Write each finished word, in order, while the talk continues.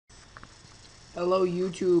Hello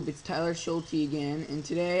YouTube, it's Tyler Schulte again, and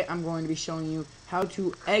today I'm going to be showing you how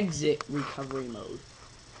to exit recovery mode.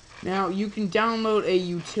 Now, you can download a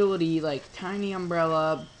utility like Tiny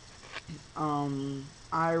Umbrella,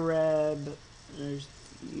 iReb, there's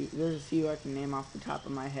a few I can name off the top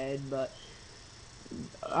of my head, but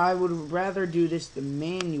I would rather do this the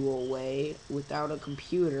manual way without a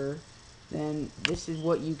computer. Then this is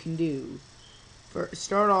what you can do.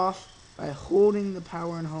 Start off by holding the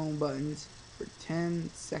power and home buttons for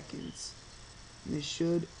 10 seconds. And this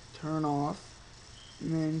should turn off.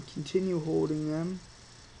 And then continue holding them.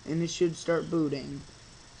 And it should start booting.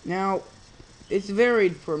 Now, it's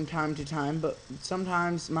varied from time to time, but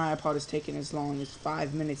sometimes my iPod has taken as long as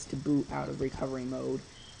 5 minutes to boot out of recovery mode.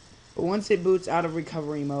 But once it boots out of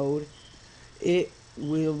recovery mode, it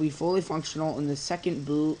will be fully functional, and the second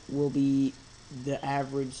boot will be the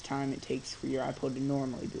average time it takes for your iPod to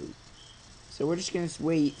normally boot. So we're just going to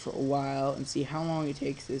wait for a while and see how long it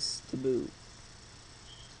takes this to boot.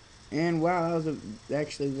 And wow, that was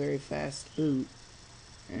actually a very fast boot.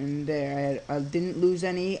 And there, I didn't lose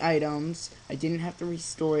any items. I didn't have to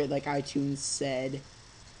restore it like iTunes said.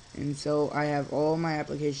 And so I have all my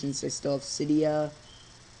applications. I still have Cydia.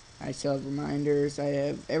 I still have reminders. I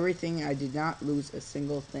have everything. I did not lose a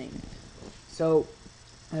single thing. So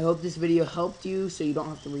I hope this video helped you so you don't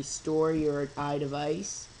have to restore your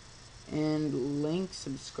iDevice. And link,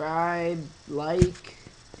 subscribe, like,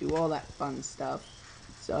 do all that fun stuff.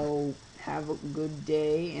 So have a good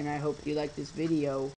day, and I hope you like this video.